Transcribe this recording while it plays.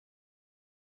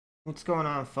What's going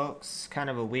on, folks? Kind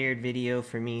of a weird video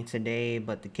for me today,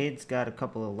 but the kids got a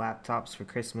couple of laptops for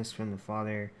Christmas from the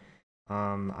father.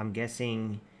 I'm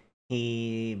guessing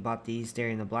he bought these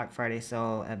during the Black Friday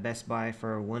sale at Best Buy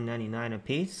for $199 a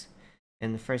piece.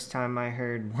 And the first time I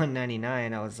heard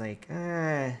 $199, I was like,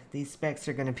 these specs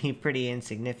are going to be pretty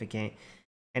insignificant.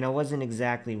 And I wasn't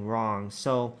exactly wrong.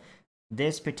 So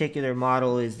this particular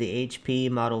model is the HP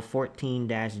model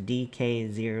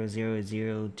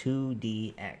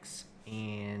 14-dk0002dx.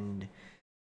 And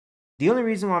the only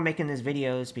reason why I'm making this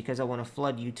video is because I want to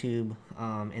flood YouTube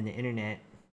and the internet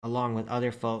along with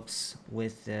other folks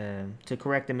with to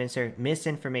correct the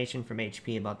misinformation from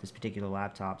HP about this particular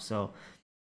laptop. So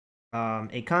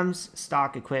it comes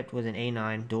stock equipped with an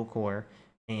A9 dual core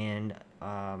and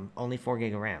only 4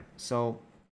 gig of RAM. So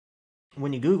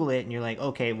when you Google it and you're like,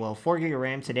 okay, well, 4 gig of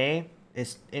RAM today,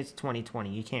 it's 2020.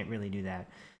 You can't really do that.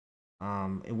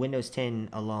 Windows 10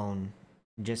 alone,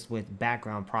 just with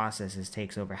background processes,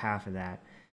 takes over half of that.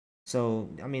 So,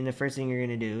 I mean, the first thing you're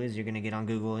going to do is you're going to get on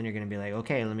Google and you're going to be like,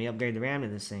 okay, let me upgrade the RAM to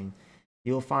this thing.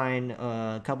 You'll find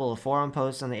a couple of forum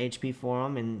posts on the HP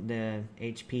forum, and the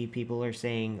HP people are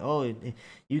saying, oh,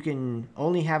 you can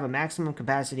only have a maximum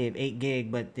capacity of 8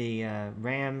 gig, but the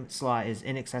RAM slot is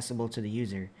inaccessible to the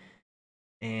user.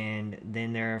 And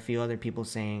then there are a few other people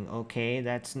saying, okay,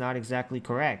 that's not exactly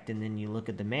correct. And then you look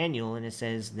at the manual and it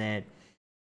says that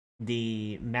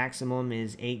the maximum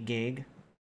is 8 gig,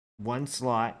 one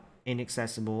slot,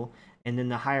 inaccessible. And then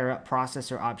the higher up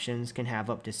processor options can have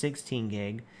up to 16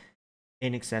 gig,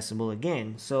 inaccessible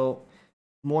again. So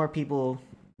more people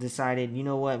decided, you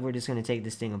know what, we're just going to take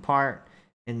this thing apart.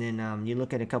 And then you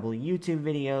look at a couple of YouTube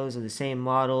videos of the same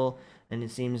model, and it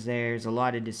seems there's a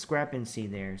lot of discrepancy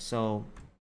there. So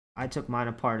I took mine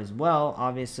apart as well,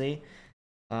 obviously.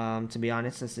 To be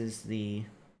honest, this is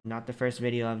not the first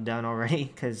video I've done already,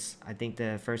 because I think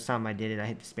the first time I did it, I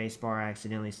hit the space bar, I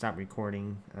accidentally stopped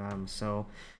recording. So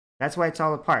that's why it's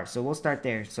all apart. So we'll start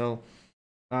there. So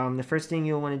the first thing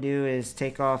you'll want to do is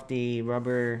take off the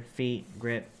rubber feet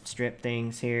grip strip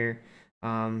things here.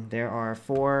 There are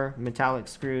 4 metallic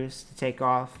screws to take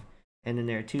off, and then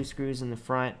there are 2 screws in the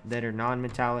front that are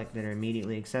non-metallic that are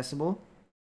immediately accessible.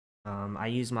 I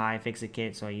use my iFixit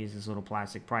kit, so I use this little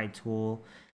plastic pry tool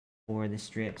for the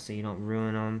strips so you don't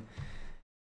ruin them.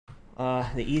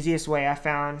 The easiest way I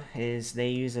found is they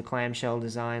use a clamshell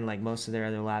design like most of their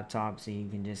other laptops, so you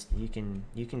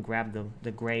can grab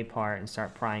the gray part and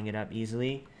start prying it up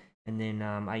easily. And then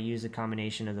I use a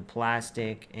combination of the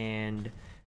plastic and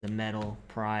the metal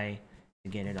pry to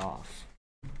get it off.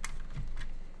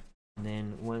 And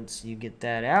then once you get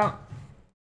that out,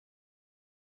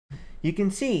 you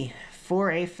can see for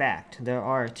a fact there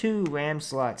are 2 RAM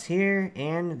slots here,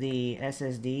 and the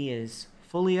SSD is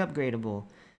fully upgradable.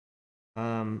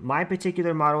 My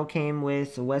particular model came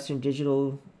with a Western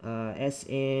Digital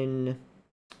SN520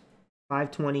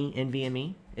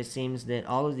 NVMe. It seems that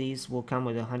all of these will come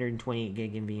with a 128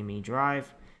 gig NVMe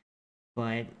drive,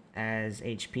 but as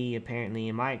HP, apparently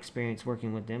in my experience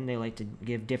working with them, they like to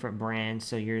give different brands,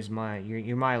 so your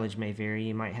mileage may vary.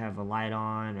 You might have a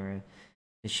Lite-On or a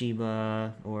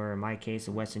Toshiba, or in my case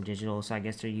a Western Digital, so I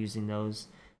guess they're using those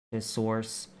as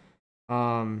source.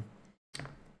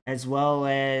 As well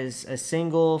as a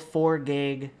single 4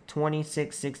 gig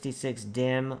 2666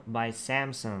 DIMM by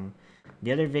Samsung.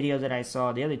 The other 2 videos that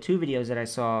I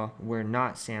saw were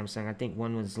not Samsung. I think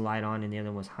one was Lite-On and the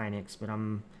other was Hynix, but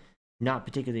I'm not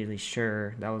particularly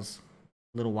sure. That was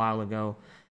a little while ago.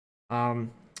 In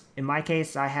my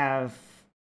case, I have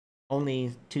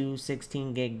only 2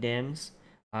 16 gig DIMMs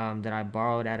that I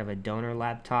borrowed out of a donor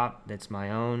laptop that's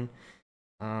my own.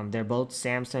 They're both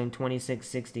Samsung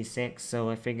 2666, so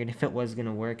I figured if it was going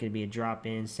to work, it'd be a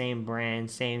drop-in. Same brand,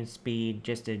 same speed,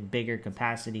 just a bigger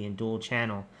capacity and dual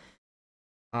channel.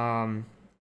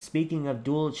 Speaking of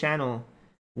dual channel,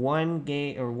 1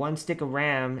 stick of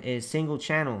RAM is single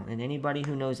channel, and anybody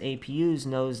who knows APUs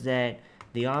knows that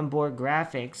the onboard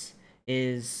graphics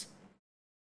is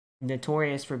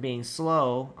notorious for being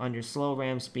slow under slow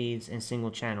RAM speeds and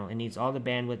single channel. It needs all the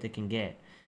bandwidth it can get.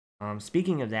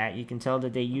 Speaking of that, you can tell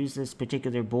that they use this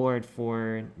particular board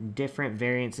for different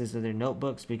variances of their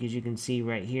notebooks, because you can see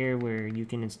right here where you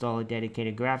can install a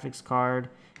dedicated graphics card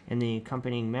and the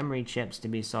accompanying memory chips to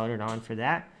be soldered on for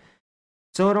that.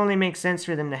 So it only makes sense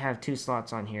for them to have 2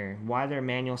 slots on here. Why their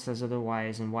manual says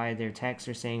otherwise and why their texts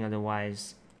are saying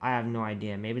otherwise, I have no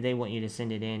idea. Maybe they want you to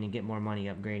send it in and get more money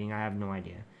upgrading. I have no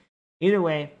idea. Either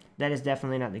way, that is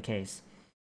definitely not the case.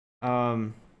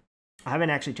 I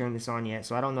haven't actually turned this on yet,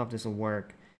 so I don't know if this will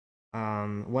work.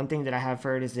 One thing that I have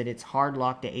heard is that it's hard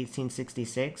locked to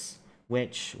 1866,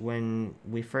 which when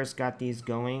we first got these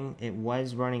going, it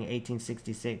was running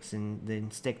 1866, and the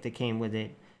stick that came with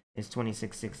it is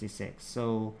 2666.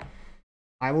 So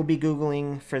I will be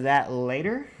Googling for that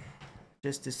later,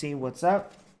 just to see what's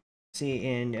up. See,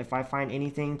 and if I find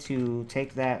anything to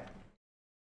take that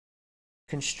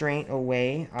constraint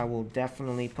away, I will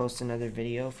definitely post another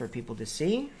video for people to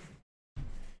see.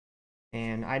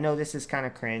 And I know this is kind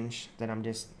of cringe that I'm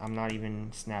not even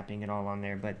snapping it all on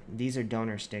there, but these are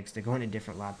donor sticks. They go in a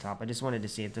different laptop. I just wanted to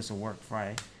see if this will work before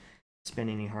I spend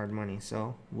any hard money.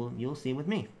 So you'll see with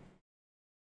me.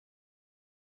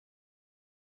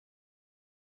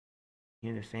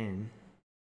 Hear the fan.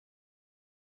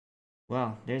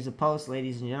 Well, there's a post,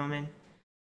 ladies and gentlemen.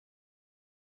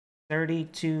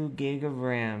 32 gig of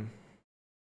RAM.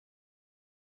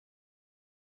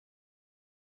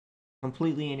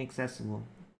 Completely inaccessible.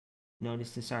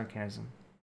 Notice the sarcasm.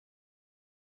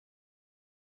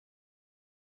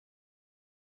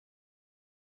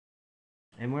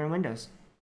 And we're in Windows.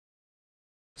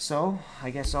 So,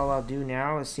 I guess all I'll do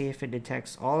now is see if it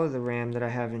detects all of the RAM that I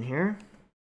have in here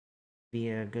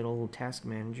via good old task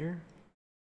manager.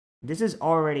 This is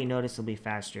already noticeably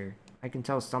faster. I can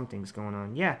tell something's going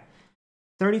on. Yeah,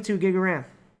 32 gig of RAM.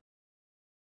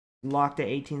 Locked at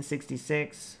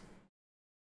 1866.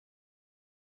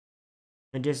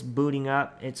 And just booting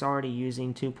up, it's already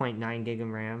using 2.9 gig of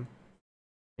RAM.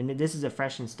 And this is a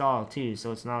fresh install too,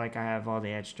 so it's not like I have all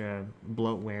the extra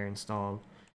bloatware installed.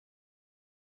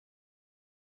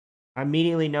 I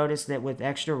immediately noticed that with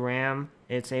extra RAM,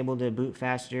 it's able to boot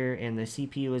faster, and the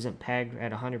CPU isn't pegged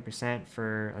at 100%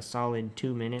 for a solid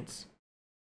 2 minutes,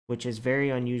 which is very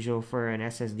unusual for an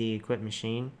SSD equipped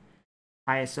machine.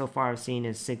 Highest so far I've seen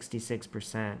is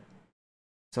 66%.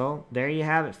 So there you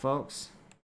have it, folks.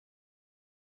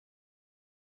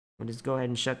 We'll just go ahead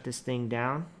and shut this thing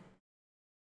down.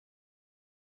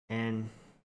 And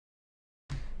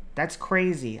that's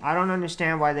crazy. I don't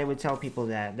understand why they would tell people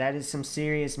that. That is some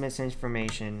serious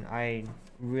misinformation. I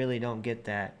really don't get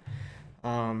that.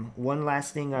 One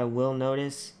last thing I will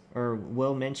notice or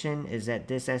will mention is that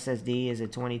this SSD is a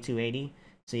 2280.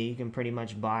 So you can pretty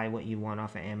much buy what you want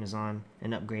off of Amazon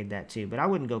and upgrade that too. But I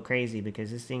wouldn't go crazy because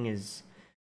this thing is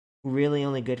really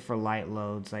only good for light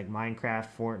loads like Minecraft,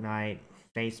 Fortnite,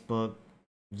 Facebook,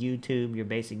 YouTube, your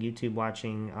basic YouTube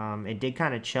watching. It did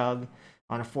kind of chug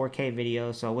on a 4K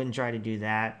video, so I wouldn't try to do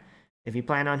that. If you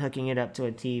plan on hooking it up to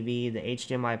a TV, the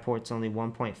HDMI port's only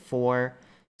 1.4,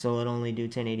 so it'll only do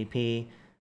 1080p.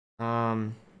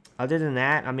 Other than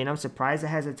that, I mean, I'm surprised it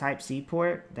has a Type-C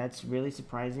port. That's really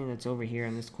surprising. That's over here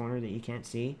in this corner that you can't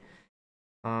see.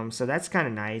 So that's kind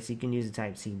of nice. You can use a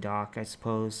Type-C dock, I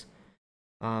suppose.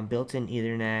 Built-in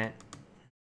Ethernet.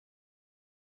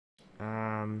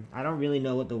 I don't really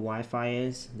know what the Wi-Fi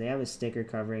is. They have a sticker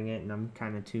covering it, and I'm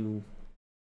kind of too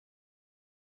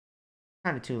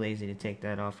lazy to take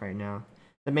that off right now.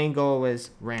 The main goal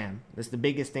was RAM. That's the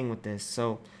biggest thing with this.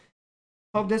 So,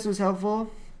 hope this was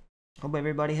helpful. Hope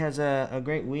everybody has a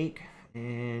great week.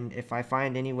 And if I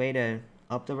find any way to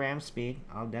up the RAM speed,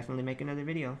 I'll definitely make another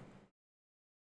video.